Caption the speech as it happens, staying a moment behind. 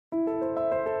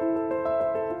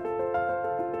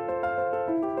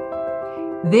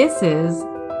This is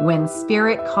When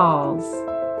Spirit Calls,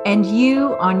 and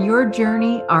you on your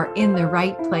journey are in the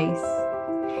right place.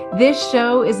 This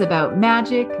show is about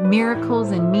magic,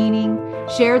 miracles, and meaning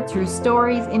shared through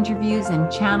stories, interviews,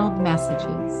 and channeled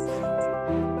messages.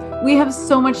 We have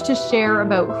so much to share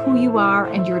about who you are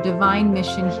and your divine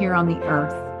mission here on the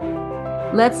earth.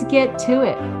 Let's get to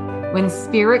it. When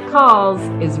Spirit Calls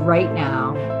is right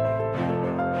now.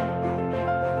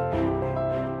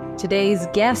 Today's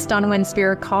guest on When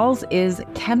Spirit Calls is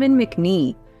Kevin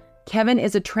McNee. Kevin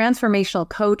is a transformational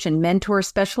coach and mentor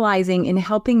specializing in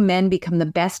helping men become the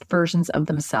best versions of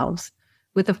themselves.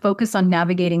 With a focus on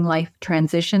navigating life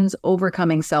transitions,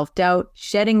 overcoming self-doubt,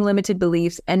 shedding limited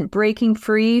beliefs, and breaking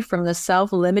free from the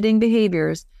self-limiting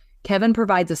behaviors, Kevin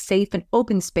provides a safe and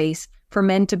open space for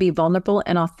men to be vulnerable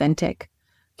and authentic.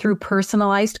 Through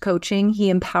personalized coaching,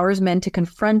 he empowers men to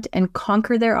confront and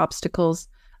conquer their obstacles,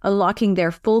 unlocking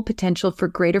their full potential for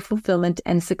greater fulfillment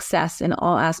and success in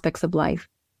all aspects of life.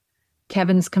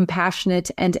 Kevin's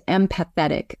compassionate and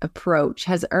empathetic approach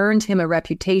has earned him a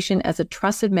reputation as a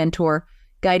trusted mentor,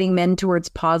 guiding men towards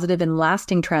positive and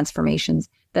lasting transformations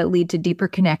that lead to deeper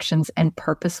connections and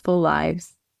purposeful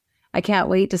lives. I can't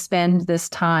wait to spend this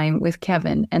time with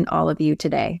Kevin and all of you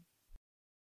today.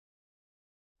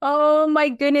 Oh my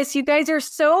goodness, you guys are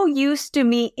so used to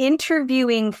me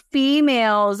interviewing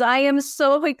females. I am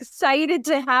so excited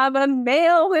to have a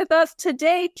male with us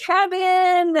today,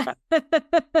 Kevin.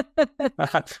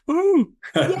 Woo!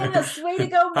 Yes, way to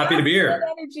go. Happy to be here.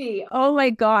 Energy. Oh my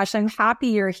gosh, I'm happy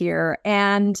you're here.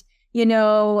 And, you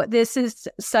know, this is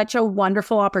such a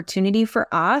wonderful opportunity for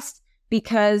us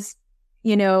because,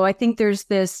 you know, I think there's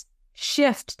this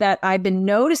shift that I've been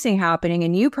noticing happening,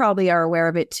 and you probably are aware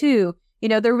of it too. You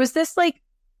know, there was this like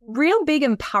real big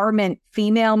empowerment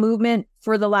female movement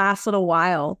for the last little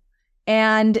while.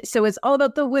 And so it's all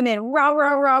about the women, rah,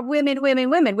 rah, rah, women,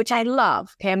 women, women, which I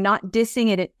love. Okay, I'm not dissing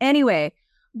it in any way.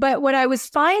 But what I was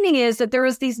finding is that there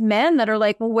was these men that are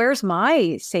like, well, where's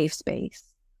my safe space?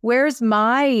 Where's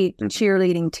my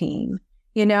cheerleading team?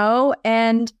 You know,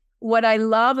 and what I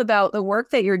love about the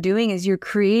work that you're doing is you're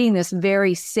creating this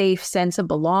very safe sense of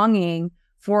belonging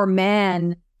for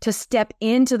men to step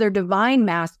into their divine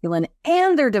masculine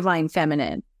and their divine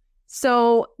feminine.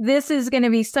 So this is going to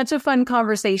be such a fun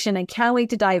conversation. I can't wait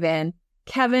to dive in.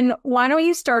 Kevin, why don't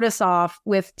you start us off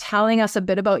with telling us a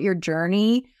bit about your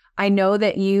journey? I know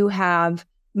that you have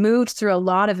moved through a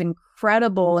lot of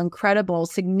incredible,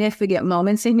 significant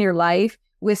moments in your life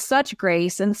with such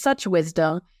grace and such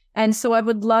wisdom. And so I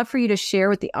would love for you to share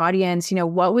with the audience, you know,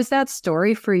 what was that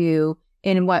story for you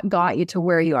and what got you to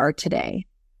where you are today?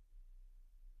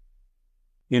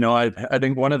 You know, I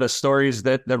think one of the stories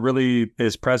that really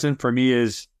is present for me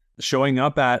is showing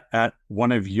up at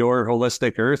one of your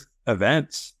Holistic Earth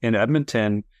events in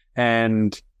Edmonton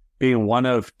and being one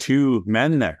of two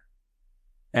men there.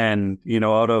 And, you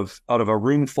know, out of a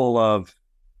room full of,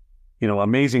 you know,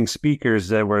 amazing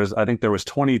speakers, I think there was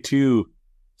 22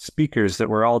 speakers that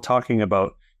were all talking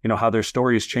about, you know, how their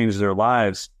stories changed their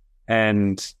lives.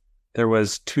 And there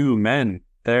was two men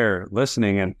there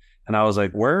listening. And I was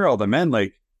like, where are all the men?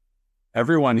 Like,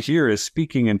 everyone here is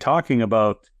speaking and talking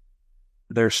about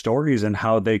their stories and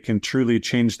how they can truly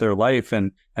change their life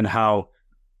and how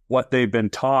what they've been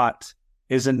taught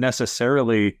isn't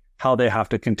necessarily how they have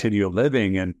to continue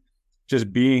living. And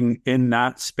just being in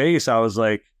that space, I was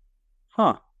like,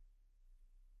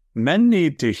 men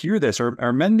need to hear this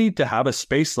or men need to have a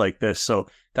space like this. So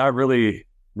that really,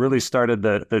 really started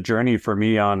the journey for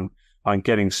me on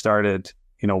getting started,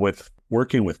 you know, with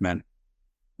working with men.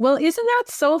 Well, isn't that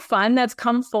so fun? That's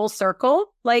come full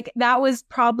circle. Like that was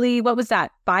probably, what was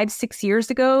that, 5-6 years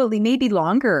ago? Maybe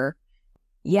longer.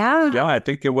 Yeah. Yeah, I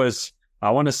think it was, I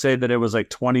want to say that it was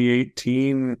like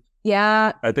 2018.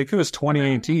 Yeah. I think it was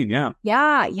 2018. Yeah.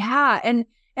 Yeah.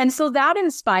 And so that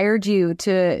inspired you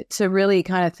to really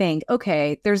kind of think,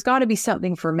 okay, there's got to be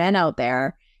something for men out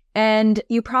there. And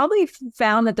you probably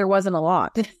found that there wasn't a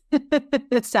lot,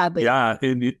 sadly. Yeah.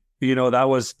 And, you know, that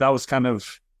was kind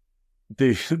of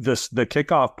the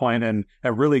kickoff point, and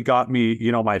it really got me,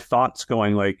 you know, my thoughts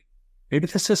going like, maybe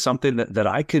this is something that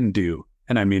I can do.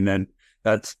 And I mean, then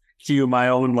that's cue my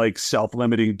own like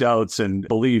self-limiting doubts and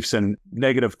beliefs and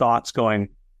negative thoughts going,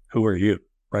 who are you?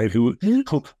 Right?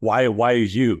 Why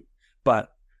you?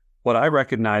 But what I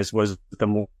recognized was the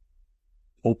more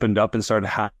opened up and started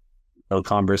having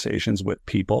conversations with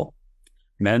people,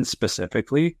 men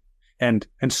specifically, and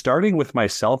starting with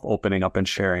myself opening up and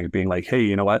sharing, being like, hey,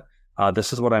 you know what?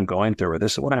 This is what I'm going through, or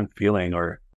this is what I'm feeling,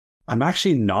 or I'm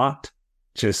actually not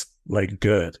just like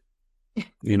good.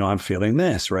 I'm feeling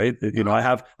this, right? I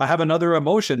have another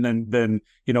emotion than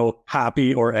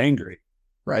happy or angry,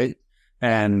 right?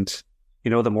 And,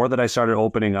 the more that I started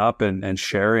opening up and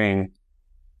sharing,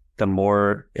 the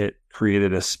more it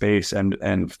created a space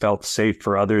and felt safe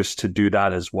for others to do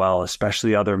that as well,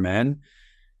 especially other men.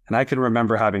 And I can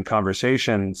remember having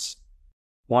conversations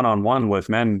one-on-one with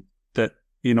men that,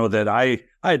 that I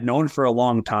had known for a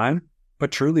long time,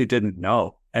 but truly didn't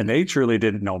know. And they truly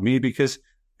didn't know me, because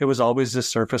it was always this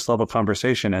surface level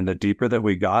conversation. And the deeper that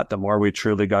we got, the more we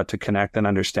truly got to connect and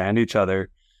understand each other.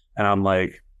 And I'm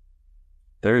like,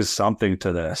 there's something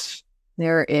to this.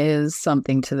 There is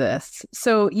something to this.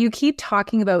 So you keep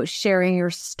talking about sharing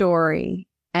your story.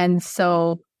 And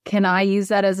so can I use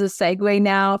that as a segue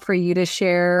now for you to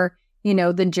share,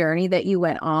 the journey that you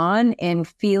went on and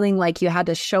feeling like you had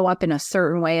to show up in a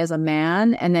certain way as a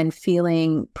man and then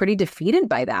feeling pretty defeated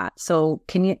by that. So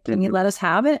can you let us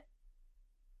have it?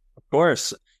 Of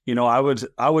course.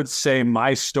 I would say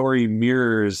my story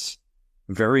mirrors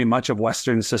very much of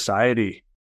Western society,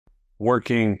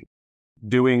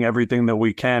 doing everything that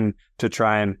we can to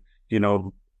try and,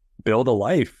 build a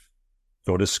life,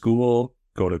 go to school,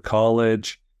 go to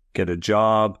college, get a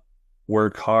job,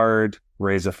 work hard,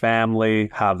 raise a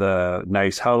family, have a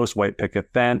nice house, white picket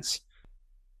fence,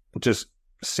 just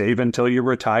save until you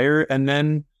retire. And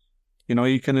then,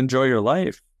 you can enjoy your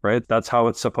life, right? That's how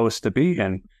it's supposed to be.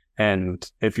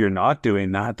 And if you're not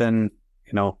doing that, then,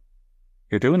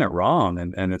 you're doing it wrong.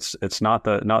 And it's not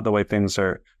the way things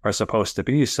are supposed to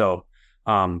be. So,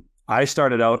 I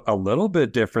started out a little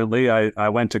bit differently. I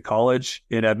went to college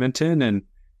in Edmonton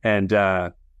and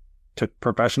took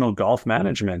professional golf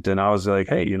management. And I was like,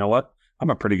 hey, you know what? I'm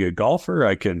a pretty good golfer.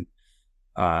 I can,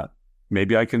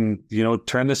 maybe I can,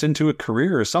 turn this into a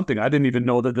career or something. I didn't even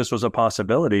know that this was a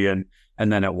possibility. And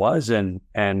then it was.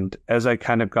 And as I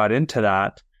kind of got into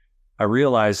that, I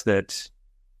realized that,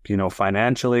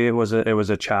 financially it was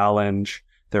a challenge.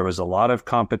 There was a lot of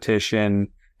competition,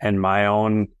 and my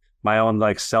own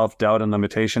like self-doubt and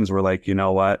limitations were like, you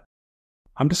know what,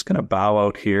 I'm just going to bow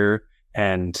out here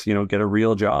and, get a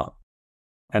real job.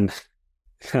 And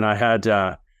I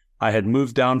had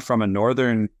moved down from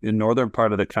northern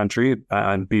part of the country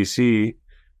in BC,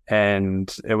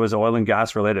 and it was oil and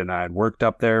gas related. And I had worked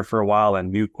up there for a while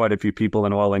and knew quite a few people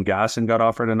in oil and gas, and got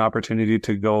offered an opportunity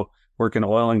to go work in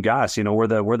oil and gas, where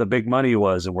the big money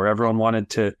was and where everyone wanted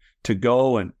to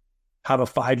go and have a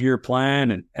 5-year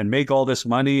plan and make all this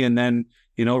money, and then,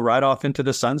 ride off into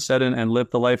the sunset and live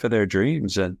the life of their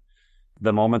dreams. And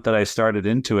the moment that I started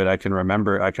into it, I can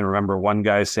remember one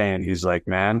guy saying, he's like,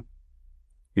 man,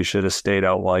 you should have stayed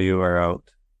out while you were out.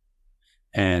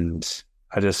 And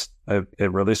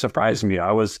it really surprised me.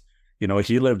 I was,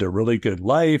 he lived a really good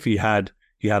life. He had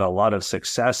a lot of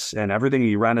success and everything.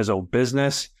 He ran his own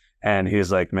business, and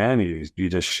he's like, man,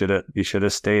 you should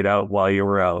have stayed out while you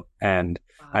were out. And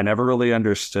I never really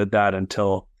understood that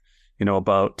until,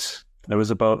 it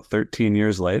was about 13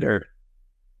 years later.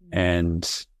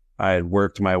 And I had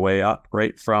worked my way up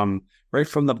right from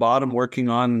the bottom, working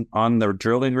on the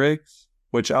drilling rigs,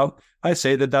 which I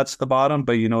say that's the bottom,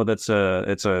 but it's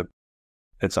a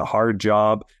hard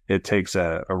job. It takes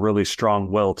a really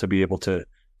strong will to be able to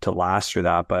last through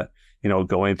that. But,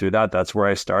 going through that's where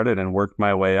I started, and worked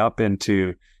my way up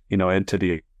into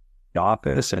the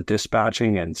office and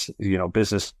dispatching and,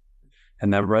 business,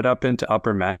 and then right up into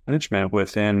upper management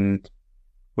within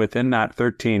that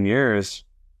 13 years.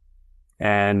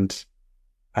 And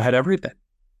I had everything,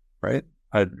 right?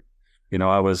 I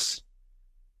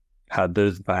had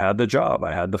the job,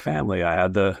 I had the family, I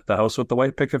had the house with the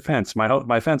white picket fence.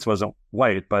 My fence wasn't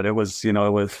white, but it was, it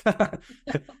was,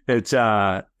 it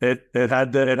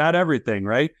had everything,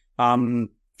 right?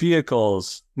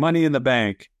 Vehicles, money in the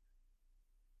bank.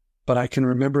 But I can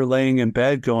remember laying in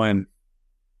bed going,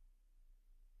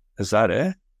 is that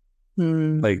it?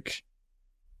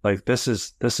 Like this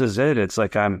is it. It's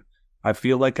like I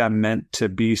feel like I'm meant to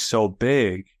be so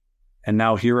big. And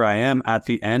now here I am at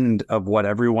the end of what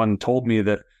everyone told me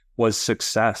that was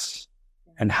success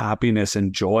and happiness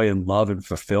and joy and love and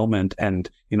fulfillment and,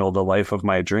 the life of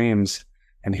my dreams.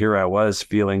 And here I was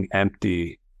feeling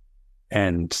empty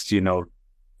and,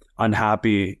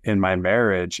 unhappy in my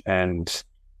marriage and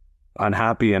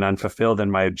unhappy and unfulfilled in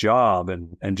my job,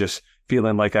 and just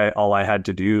feeling like all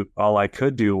I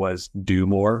could do was do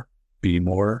more, be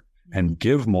more, and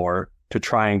give more to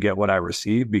try and get what I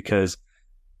received, because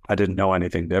I didn't know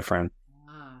anything different.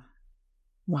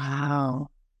 Wow.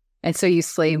 And so you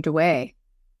slaved away.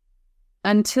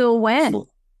 Until when?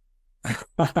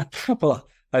 Well,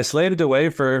 I slaved away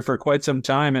for quite some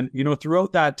time. And,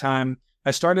 throughout that time,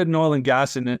 I started in oil and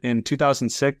gas in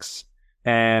 2006.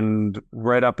 And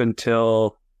right up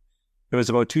until it was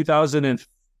about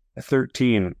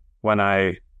 2013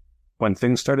 when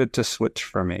things started to switch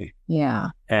for me. Yeah.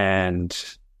 And,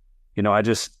 you know,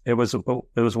 it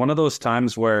was one of those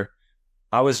times where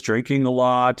I was drinking a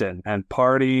lot and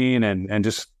partying and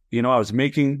just, you know, I was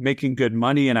making good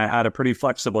money, and I had a pretty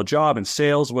flexible job, and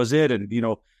sales was it. And, you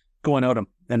know, going out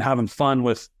and having fun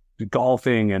with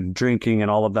golfing and drinking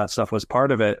and all of that stuff was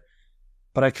part of it.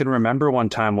 But I can remember one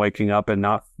time waking up and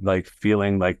not like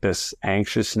feeling like this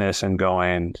anxiousness and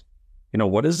going, you know,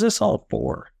 what is this all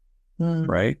for?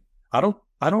 Right? I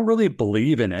don't really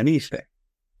believe in anything.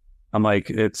 I'm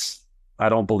like, I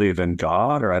don't believe in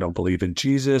God, or I don't believe in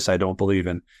Jesus. I don't believe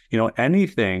in, you know,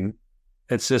 anything.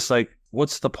 It's just like,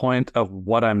 what's the point of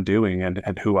what I'm doing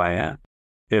and who I am?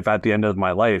 If at the end of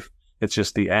my life, it's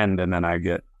just the end, and then I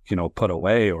get, you know, put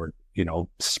away or, you know,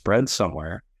 spread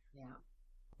somewhere. Yeah.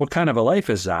 What kind of a life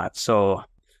is that? So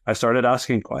I started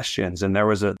asking questions, and there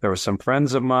was some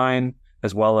friends of mine,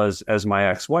 as well as my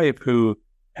ex-wife, who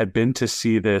had been to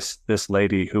see this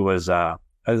lady who was an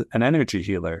energy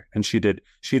healer, and she did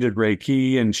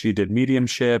Reiki, and she did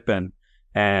mediumship,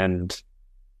 and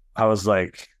I was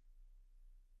like,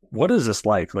 what is this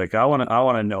like? Like, I want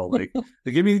to know, like,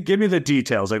 give me the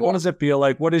details. Like, what does it feel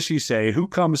like? What does she say? Who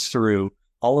comes through?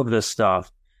 All of this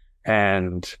stuff.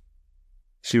 And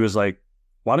she was like,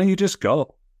 why don't you just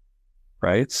go?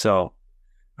 Right. So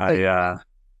and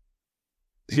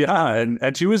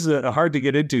she was hard to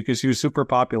get into because she was super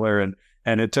popular, and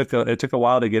it took a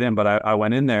while to get in, but I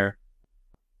went in there.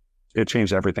 It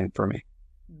changed everything for me,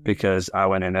 because I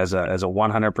went in as a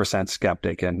 100%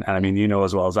 skeptic. And I mean, you know,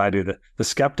 as well as I do, that the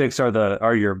skeptics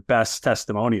are your best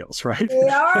testimonials, right? They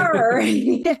are.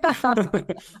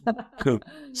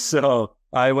 So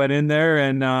I went in there,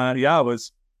 and it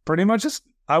was pretty much just,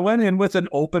 I went in with an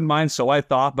open mind, so I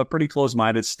thought, but pretty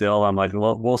close-minded still. I'm like,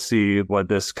 well, we'll see what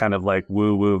this kind of like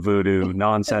woo-woo voodoo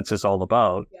nonsense is all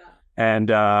about. Yeah. And,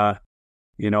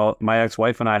 you know, my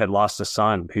ex-wife and I had lost a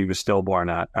son. He was stillborn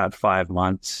at 5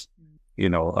 months, you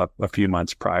know, a few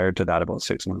months prior to that, about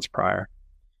 6 months prior.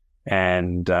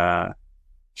 And the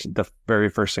very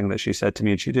first thing that she said to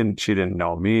me, and she didn't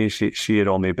know me. She had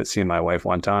only but seen my wife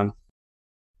one time.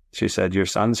 She said, your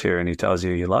son's here, and he tells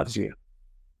you he loves you.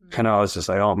 And I was just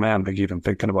like, oh man, like, even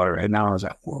thinking about it right now, I was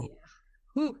like, whoa.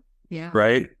 Yeah.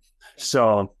 Right.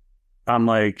 So I'm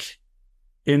like,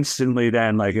 instantly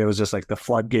then, like, it was just like the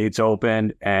floodgates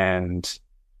opened, and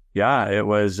yeah, it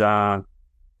was, that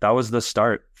was the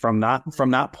start. From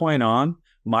that point on,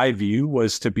 my view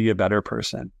was to be a better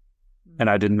person. And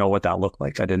I didn't know what that looked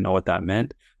like. I didn't know what that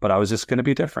meant, but I was just going to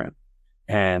be different.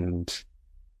 And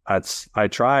I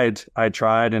tried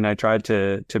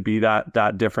to be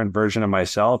that different version of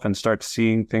myself and start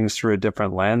seeing things through a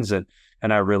different lens. And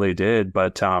I really did.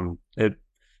 But,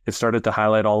 it started to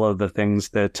highlight all of the things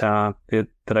that I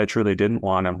truly didn't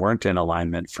want and weren't in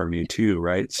alignment for me too.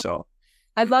 Right. So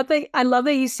I love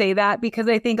that you say that, because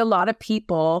I think a lot of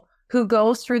people who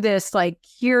go through this like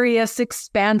curious,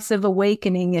 expansive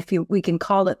awakening, we can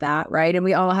call it that, right? And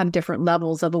we all have different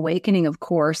levels of awakening, of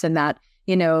course, and that,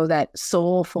 you know, that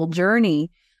soulful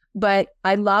journey. But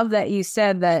I love that you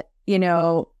said that, you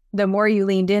know, the more you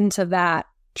leaned into that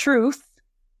truth,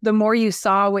 the more you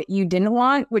saw what you didn't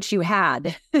want, which you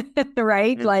had,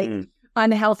 right? Mm-hmm. Like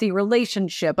unhealthy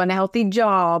relationship, unhealthy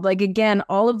job. Like, again,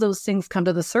 all of those things come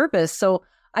to the surface. So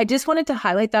I just wanted to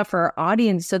highlight that for our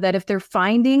audience, so that if they're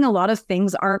finding a lot of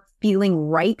things aren't feeling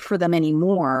right for them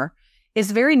anymore,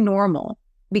 it's very normal,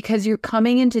 because you're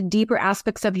coming into deeper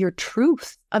aspects of your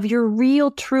truth, of your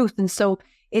real truth. And so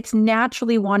it's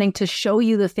naturally wanting to show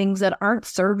you the things that aren't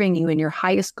serving you in your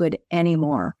highest good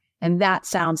anymore. And that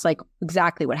sounds like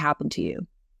exactly what happened to you.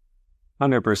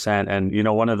 100%. And, you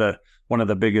know, one of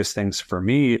the biggest things for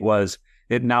me was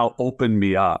it now opened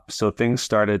me up. So things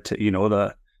started to, you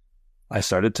know, I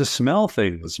started to smell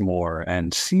things more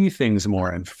and see things more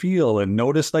and feel and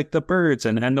notice, like, the birds.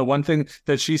 And the one thing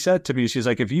that she said to me, she's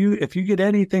like, if you get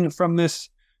anything from this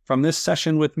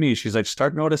session with me, she's like,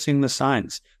 start noticing the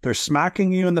signs. They're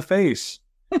smacking you in the face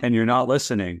and you're not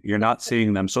listening. You're not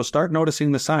seeing them. So start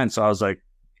noticing the signs. So I was like,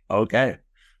 okay.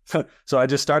 So I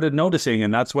just started noticing,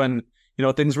 and that's when, you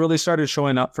know, things really started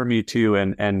showing up for me too.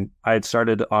 And I had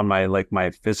started on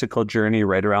my physical journey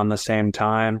right around the same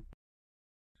time.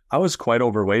 I was quite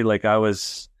overweight. Like, I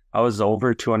was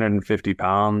over 250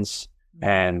 pounds,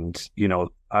 and, you know,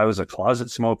 I was a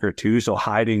closet smoker too. So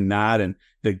hiding that and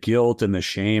the guilt and the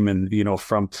shame, and, you know,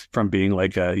 from being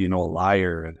like a, you know, a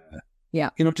liar, and,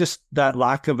 you know, just that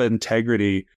lack of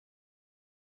integrity.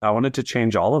 I wanted to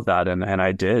change all of that, and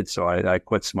I did. So I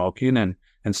quit smoking, and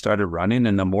and started running.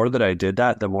 And the more that I did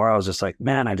that, the more I was just like,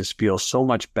 man, I just feel so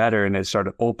much better. And it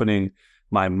started opening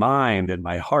my mind and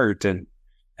my heart and,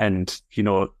 you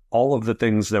know, all of the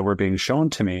things that were being shown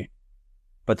to me.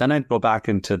 But then I'd go back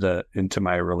into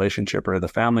my relationship or the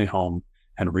family home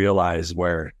and realize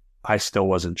where I still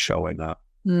wasn't showing up.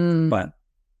 But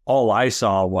all I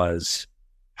saw was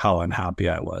how unhappy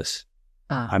I was.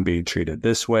 I'm being treated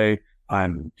this way. I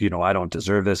don't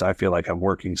deserve this. I feel like I'm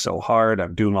working so hard.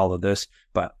 I'm doing all of this,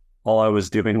 but all I was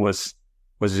doing was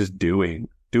just doing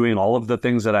all of the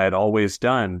things that I had always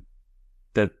done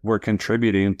that were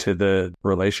contributing to the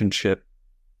relationship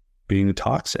being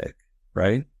toxic,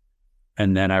 right?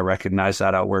 And then I recognized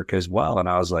that at work as well. And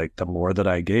I was like, the more that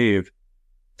I gave,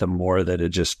 the more that it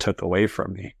just took away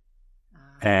from me.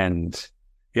 And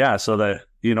yeah, so the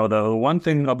one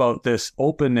thing about this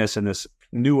openness and this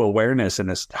new awareness and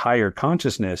this higher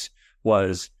consciousness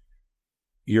was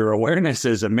your awareness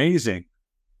is amazing,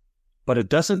 but it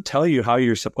doesn't tell you how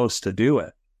you're supposed to do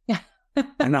it.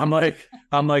 And I'm like,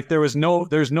 there's no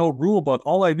rule, but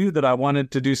all I knew that I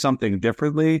wanted to do something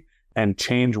differently and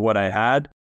change what I had.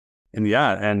 And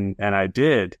yeah, and I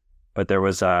did, but there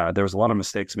was a lot of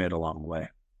mistakes made along the way.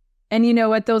 And you know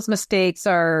what? Those mistakes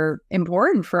are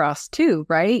important for us too,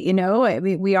 right? You know,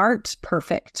 we aren't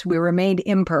perfect. We were made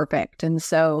imperfect. And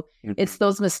so it's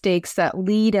those mistakes that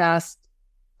lead us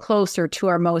closer to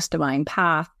our most divine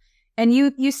path. And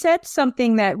you said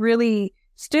something that really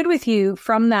stood with you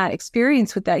from that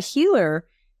experience with that healer.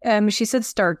 She said,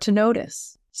 start to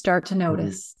notice.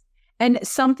 And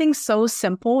something so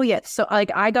simple, yet so,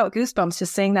 like, I got goosebumps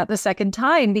just saying that the second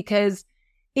time, because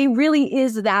it really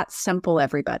is that simple,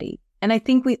 everybody. And I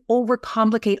think we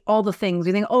overcomplicate all the things.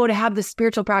 We think, to have this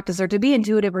spiritual practice or to be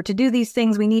intuitive or to do these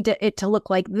things, we need it to look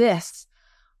like this.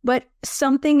 But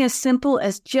something as simple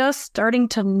as just starting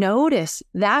to notice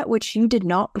that which you did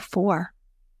not before.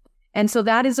 And so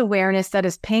that is awareness, that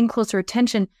is paying closer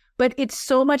attention. But it's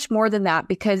so much more than that,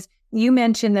 because you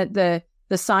mentioned that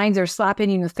the signs are slapping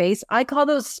you in the face. I call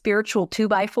those spiritual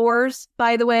 2x4s,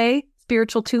 by the way,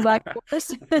 spiritual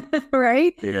 2x4s,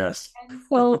 right? Yes.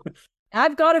 Well,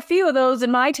 I've got a few of those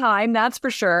in my time, that's for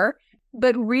sure.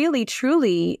 But really,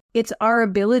 truly, it's our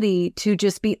ability to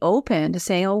just be open to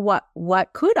saying,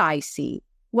 what could I see?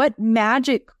 What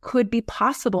magic could be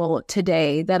possible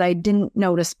today that I didn't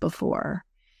notice before?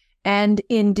 And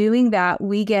in doing that,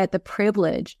 we get the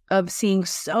privilege of seeing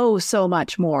so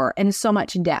much more and so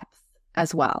much depth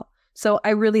as well. So I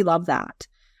really love that.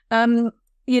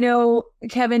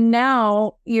 Kevin,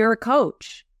 now you're a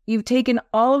coach. You've taken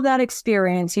all of that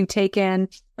experience. You've taken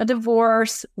a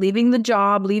divorce, leaving the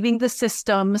job, leaving the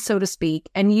system, so to speak,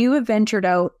 and you have ventured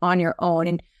out on your own.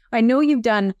 And I know you've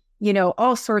done,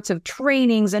 all sorts of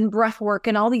trainings and breath work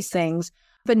and all these things,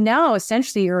 but now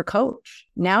essentially you're a coach.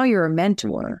 Now you're a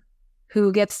mentor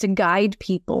who gets to guide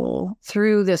people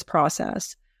through this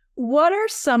process. What are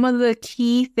some of the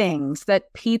key things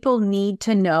that people need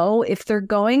to know if they're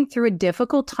going through a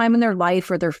difficult time in their life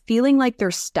or they're feeling like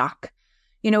they're stuck?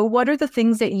 What are the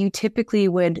things that you typically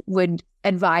would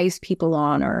advise people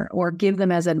on or give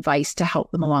them as advice to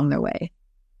help them along their way?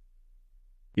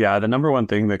 Yeah, the number one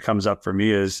thing that comes up for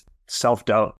me is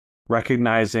self-doubt,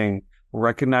 recognizing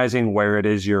where it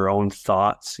is your own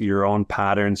thoughts, your own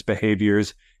patterns,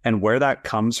 behaviors, and where that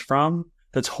comes from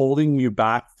that's holding you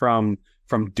back from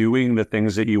doing the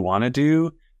things that you want to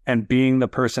do and being the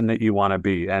person that you want to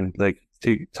be. And like,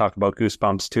 to talk about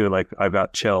goosebumps too, like I've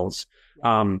got chills.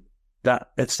 That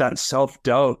it's that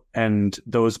self-doubt and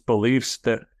those beliefs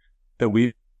that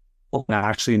we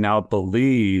actually now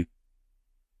believe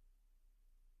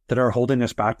that are holding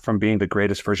us back from being the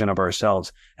greatest version of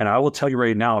ourselves. And I will tell you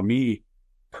right now, me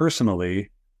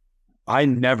personally, I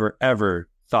never, ever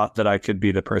thought that I could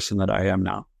be the person that I am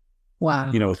now.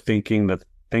 Wow. Thinking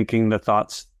the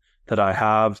thoughts that I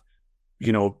have,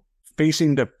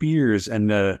 facing the fears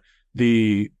and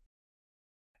the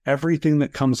everything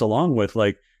that comes along with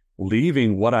like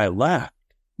leaving what I left.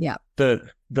 Yeah. The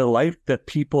life that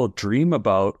people dream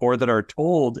about or that are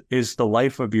told is the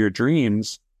life of your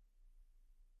dreams.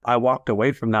 I walked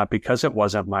away from that because it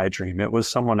wasn't my dream. It was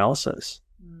someone else's.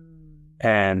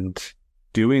 And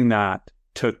doing that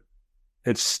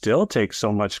it still takes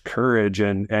so much courage.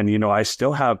 And I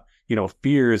still have,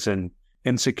 fears and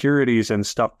insecurities and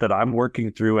stuff that I'm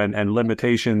working through and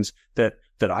limitations that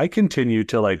I continue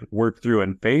to like work through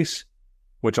and face,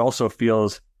 which also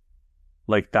feels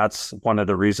like that's one of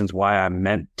the reasons why I'm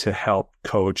meant to help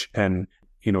coach and,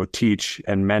 teach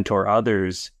and mentor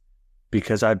others,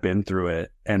 because I've been through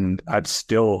it and I'm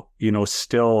still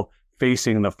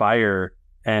facing the fire,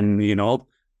 and,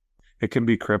 it can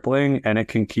be crippling and it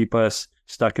can keep us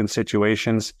stuck in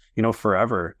situations,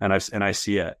 forever. And I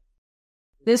see it.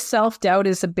 This self-doubt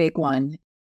is a big one.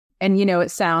 And,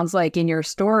 it sounds like in your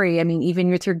story, I mean, even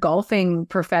with your golfing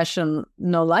professional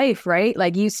life, right?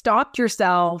 Like you stopped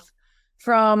yourself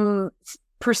from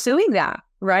pursuing that,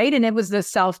 right? And it was the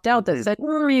self-doubt that said,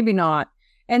 maybe not.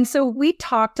 And so we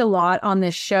talked a lot on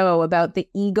this show about the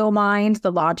ego mind,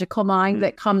 the logical mind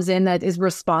that comes in that is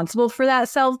responsible for that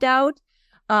self-doubt.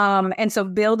 And so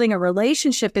building a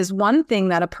relationship is one thing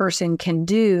that a person can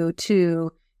do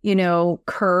to,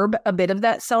 curb a bit of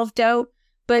that self-doubt.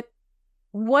 But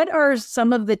what are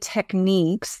some of the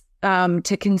techniques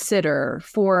to consider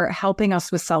for helping us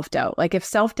with self-doubt? Like if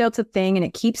self-doubt's a thing and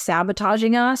it keeps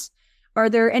sabotaging us, are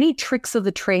there any tricks of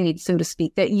the trade, so to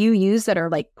speak, that you use that are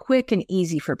like quick and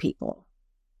easy for people?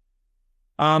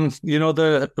 One of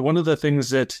the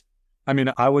things that,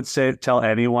 I would say, tell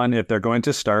anyone if they're going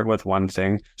to start with one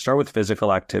thing, start with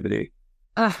physical activity.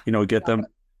 Get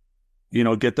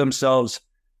themselves,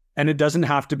 and it doesn't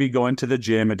have to be going to the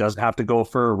gym. It doesn't have to go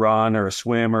for a run or a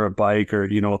swim or a bike or,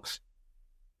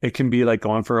 it can be like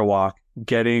going for a walk,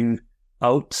 getting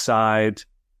outside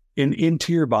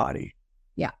into your body.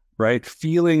 Yeah. Right.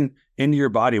 Feeling into your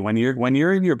body. When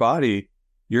you're in your body,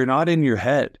 you're not in your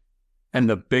head. And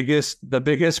the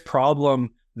biggest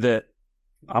problem that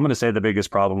I'm going to say the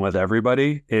biggest problem with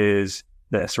everybody is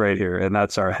this right here. And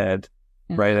that's our head,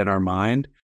 right? And our mind.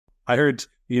 I heard,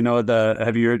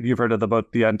 you've heard of the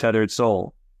book, The Untethered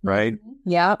Soul, right?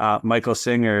 Yeah. Michael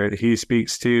Singer, he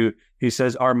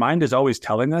says, our mind is always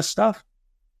telling us stuff.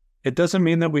 It doesn't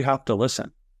mean that we have to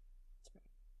listen.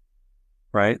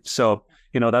 Right. So,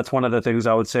 that's one of the things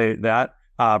I would say that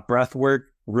breath work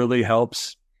really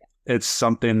helps. It's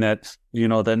something that,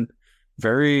 then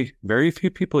very, very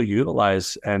few people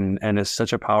utilize and is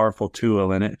such a powerful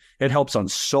tool. And it helps on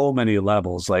so many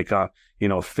levels, like,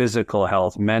 physical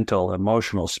health, mental,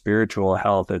 emotional, spiritual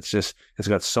health. It's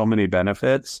got so many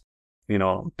benefits,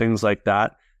 things like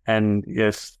that. And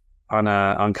if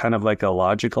on kind of like a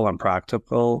logical and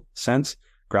practical sense,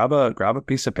 grab a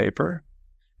piece of paper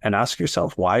and ask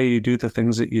yourself why you do the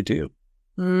things that you do.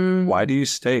 Why do you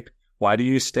stay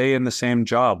in the same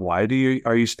job? Are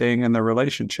you staying in the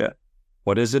relationship?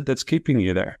 What is it that's keeping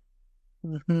you there?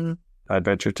 I'd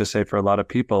venture to say for a lot of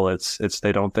people, it's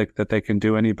they don't think that they can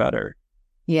do any better.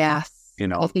 Yes.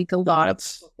 I think a lot of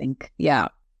people think. Yeah.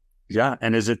 Yeah.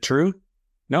 And is it true?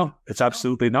 No, it's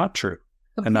absolutely not true.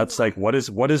 And that's like, what is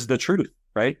the truth?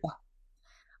 Right.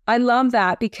 I love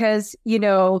that because,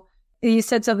 you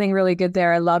said something really good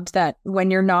there. I loved that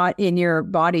when you're not in your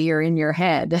body, you're in your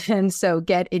head. And so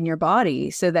get in your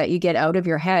body so that you get out of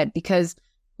your head, because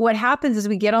what happens is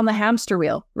we get on the hamster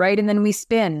wheel, right? And then we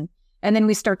spin, and then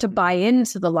we start to buy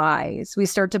into the lies. We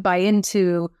start to buy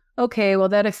into, okay, well,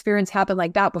 that experience happened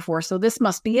like that before, so this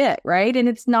must be it, right? And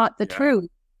it's not the truth.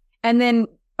 And then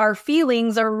our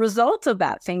feelings are a result of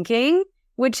that thinking,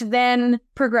 which then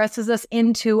progresses us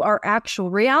into our actual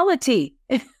reality,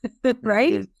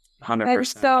 right? 100%. And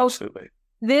so absolutely.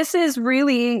 This is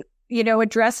really,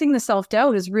 addressing the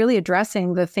self-doubt is really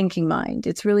addressing the thinking mind.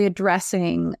 It's really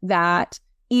addressing that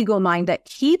ego mind that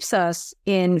keeps us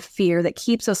in fear, that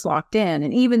keeps us locked in.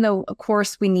 And even though, of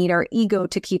course, we need our ego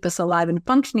to keep us alive and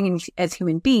functioning as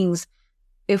human beings,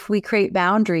 if we create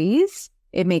boundaries,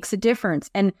 it makes a difference.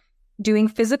 And doing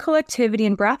physical activity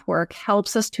and breath work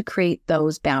helps us to create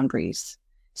those boundaries.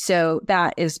 So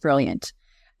that is brilliant.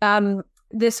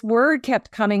 This word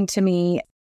kept coming to me,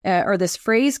 or this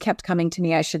phrase kept coming to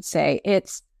me, I should say.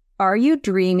 It's, are you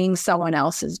dreaming someone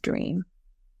else's dream?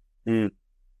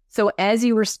 So as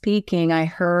you were speaking, I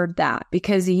heard that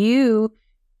because you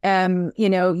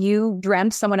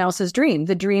dreamt someone else's dream,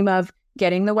 the dream of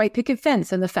getting the white picket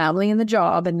fence and the family and the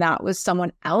job. And that was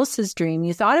someone else's dream.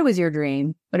 You thought it was your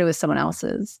dream, but it was someone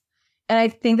else's. And I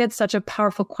think that's such a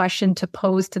powerful question to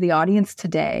pose to the audience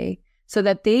today so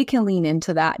that they can lean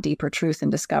into that deeper truth and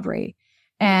discovery.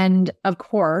 And of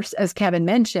course, as Kevin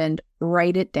mentioned,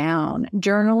 write it down.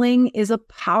 Journaling is a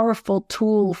powerful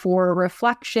tool for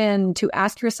reflection, to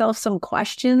ask yourself some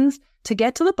questions, to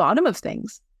get to the bottom of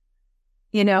things,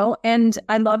 And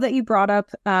I love that you brought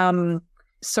up,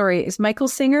 is Michael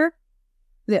Singer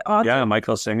the author? Yeah,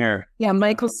 Michael Singer. Yeah,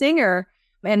 Michael Singer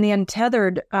and The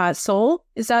Untethered Soul.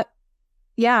 Is that?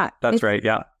 Yeah. That's right.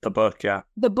 Yeah, the book. Yeah.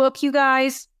 The book, you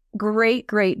guys, great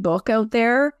book out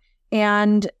there.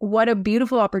 And what a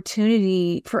beautiful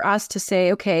opportunity for us to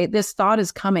say, okay, this thought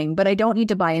is coming, but I don't need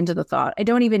to buy into the thought. I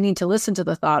don't even need to listen to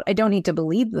the thought. I don't need to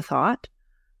believe the thought.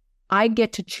 I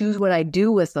get to choose what I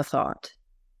do with the thought.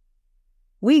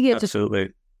 We get Absolutely.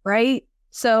 to, right?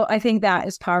 So I think that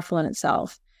is powerful in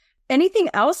itself. anything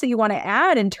else that you want to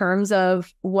add in terms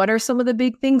of what are some of the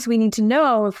big things we need to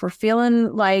know if we're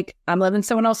feeling like I'm living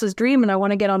someone else's dream and I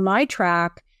want to get on my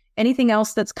track? Anything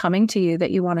else that's coming to you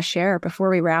that you want to share before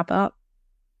we wrap up?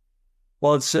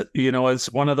 Well,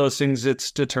 it's one of those things.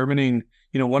 It's determining,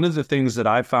 one of the things that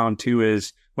I found too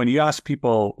is when you ask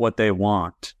people what they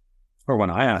want, or when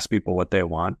I ask people what they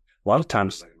want, a lot of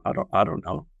times I don't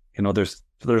know.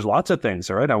 There's lots of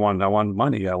things, all right? I want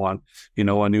money. I want,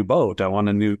 a new boat. I want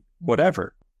a new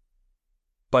whatever.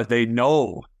 But they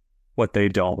know what they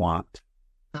don't want.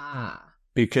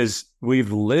 Because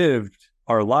we've lived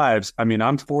our lives. I mean,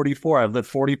 I'm 44. I've lived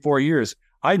 44 years.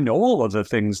 I know all of the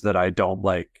things that I don't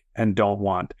like and don't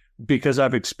want because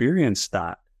I've experienced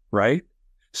that, right?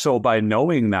 So by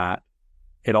knowing that,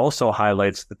 it also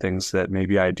highlights the things that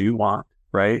maybe I do want,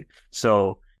 right?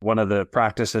 So one of the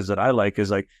practices that I like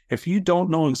is like, if you don't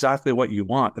know exactly what you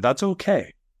want, that's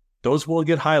okay. Those will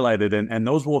get highlighted and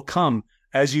those will come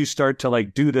as you start to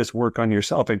like do this work on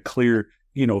yourself and clear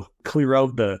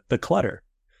out the clutter.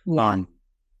 Yeah.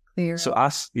 Clear. So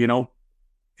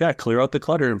clear out the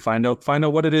clutter and find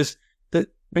out what it is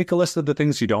make a list of the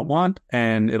things you don't want,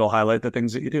 and it'll highlight the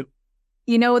things that you do.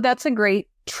 That's a great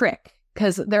trick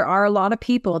because there are a lot of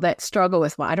people that struggle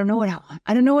with, well, I don't know what I want.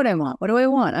 I don't know what I want. What do I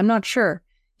want? I'm not sure,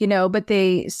 but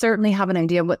they certainly have an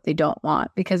idea of what they don't want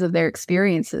because of their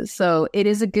experiences. So it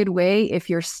is a good way if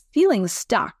you're feeling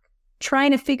stuck,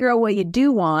 trying to figure out what you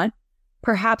do want,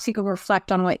 perhaps you can reflect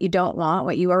on what you don't want,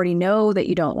 what you already know that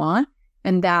you don't want,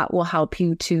 and that will help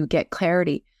you to get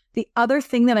clarity. The other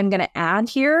thing that I'm going to add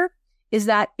here is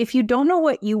that if you don't know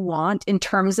what you want in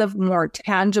terms of more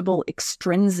tangible,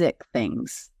 extrinsic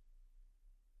things,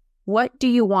 what do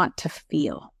you want to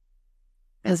feel?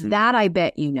 Because that I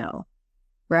bet you know,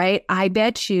 right? I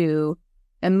bet you,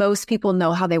 and most people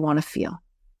know how they want to feel,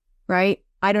 right?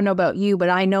 I don't know about you, but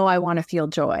I know I want to feel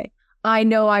joy. I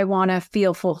know I want to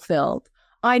feel fulfilled.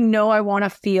 I know I want to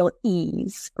feel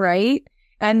ease, right?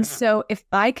 And so if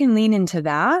I can lean into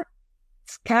that,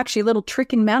 it's actually a little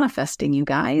trick in manifesting, you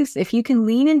guys. If you can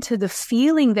lean into the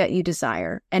feeling that you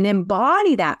desire and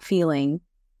embody that feeling,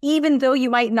 even though you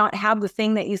might not have the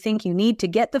thing that you think you need to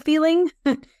get the feeling,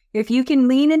 if you can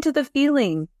lean into the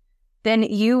feeling, then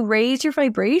you raise your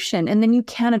vibration and then you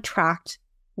can attract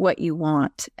what you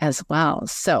want as well.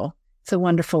 So it's a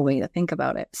wonderful way to think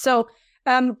about it. So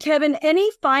Kevin, any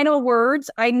final words?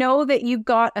 I know that you've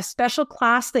got a special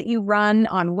class that you run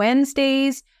on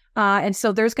Wednesdays. And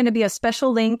so there's going to be a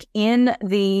special link in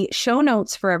the show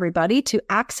notes for everybody to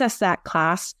access that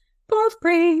class for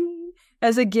free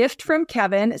as a gift from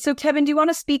Kevin. So Kevin, do you want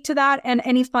to speak to that and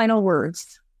any final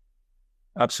words?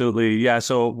 Absolutely. Yeah.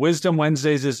 So Wisdom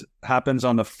Wednesdays happens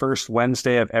on the first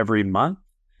Wednesday of every month.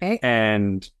 Okay.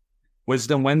 And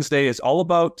Wisdom Wednesday is all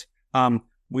about,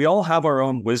 we all have our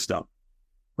own wisdom,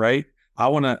 right?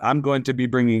 I'm going to be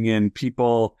bringing in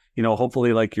people,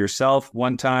 hopefully like yourself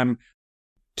one time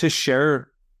to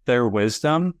share their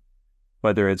wisdom,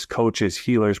 whether it's coaches,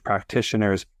 healers,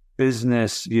 practitioners,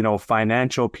 business,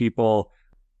 financial people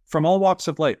from all walks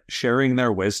of life, sharing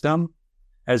their wisdom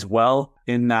as well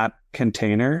in that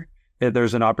container.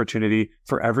 There's an opportunity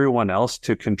for everyone else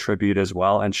to contribute as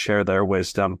well and share their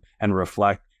wisdom and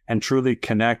reflect and truly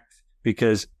connect,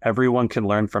 because everyone can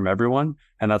learn from everyone.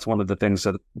 And that's one of the things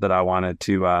that I wanted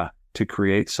to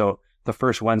create. So the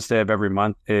first Wednesday of every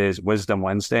month is Wisdom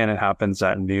Wednesday, and it happens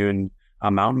at noon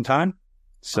Mountain Time.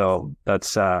 So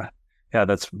that's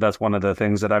one of the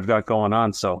things that I've got going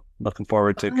on. So looking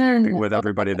forward to connecting with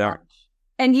everybody there.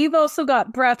 And you've also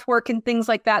got breath work and things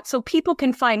like that. So people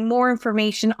can find more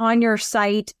information on your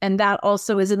site. And that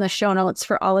also is in the show notes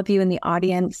for all of you in the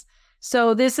audience.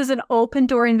 So this is an open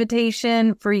door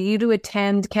invitation for you to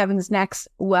attend Kevin's next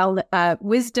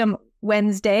Wisdom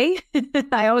Wednesday.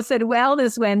 I always said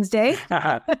Wellness Wednesday.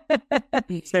 I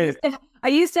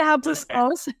used to have this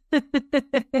also.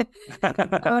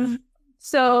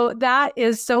 So that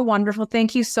is so wonderful.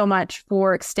 Thank you so much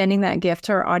for extending that gift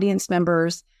to our audience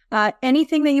members.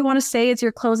 Anything that you want to say as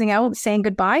you're closing out, saying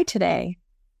goodbye today?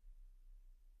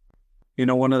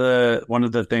 One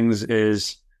of the things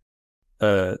is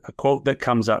a quote that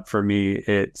comes up for me.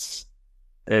 It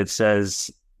says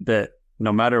that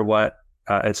no matter what,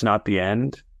 it's not the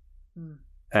end.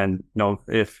 And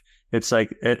if it's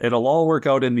like, it'll all work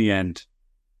out in the end.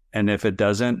 And if it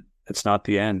doesn't, it's not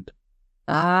the end.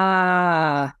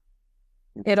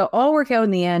 It'll all work out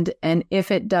in the end. And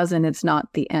if it doesn't, it's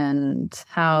not the end.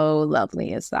 How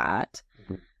lovely is that?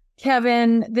 Mm-hmm.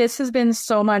 Kevin, this has been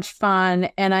so much fun.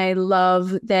 And I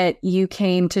love that you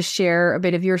came to share a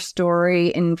bit of your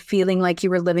story and feeling like you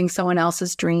were living someone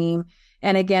else's dream.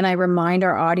 And again, I remind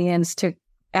our audience to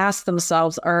ask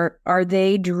themselves, are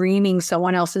they dreaming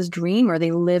someone else's dream? Are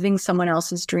they living someone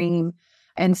else's dream?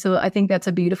 And so I think that's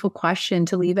a beautiful question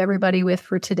to leave everybody with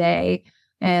for today,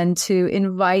 and to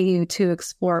invite you to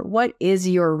explore, what is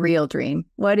your real dream?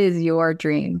 What is your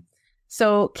dream?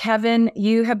 So Kevin,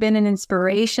 you have been an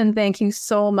inspiration. Thank you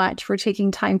so much for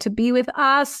taking time to be with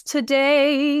us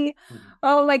today.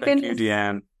 Oh my goodness. Thank you,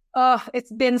 Deanne. Oh,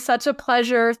 it's been such a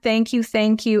pleasure. Thank you.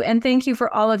 Thank you. And thank you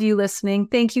for all of you listening.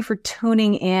 Thank you for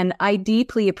tuning in. I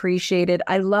deeply appreciate it.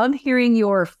 I love hearing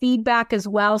your feedback as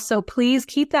well. So please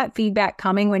keep that feedback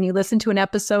coming when you listen to an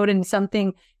episode and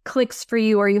something clicks for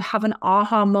you or you have an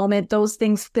aha moment. Those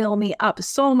things fill me up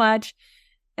so much.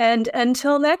 And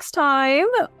until next time,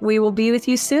 we will be with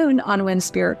you soon on When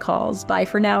Spirit Calls. Bye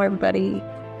for now, everybody.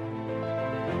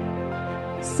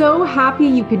 So happy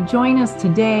you could join us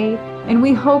today, and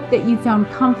we hope that you found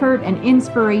comfort and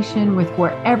inspiration with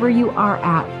wherever you are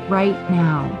at right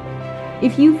now.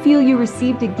 If you feel you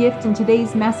received a gift in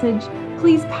today's message,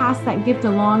 please pass that gift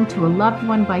along to a loved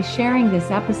one by sharing this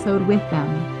episode with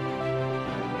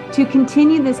them. To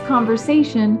continue this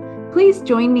conversation, please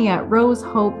join me at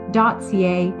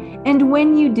rosehope.ca, and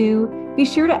when you do, be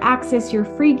sure to access your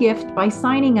free gift by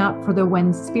signing up for the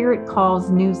When Spirit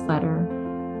Calls newsletter.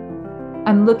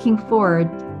 I'm looking forward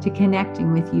to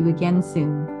connecting with you again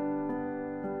soon.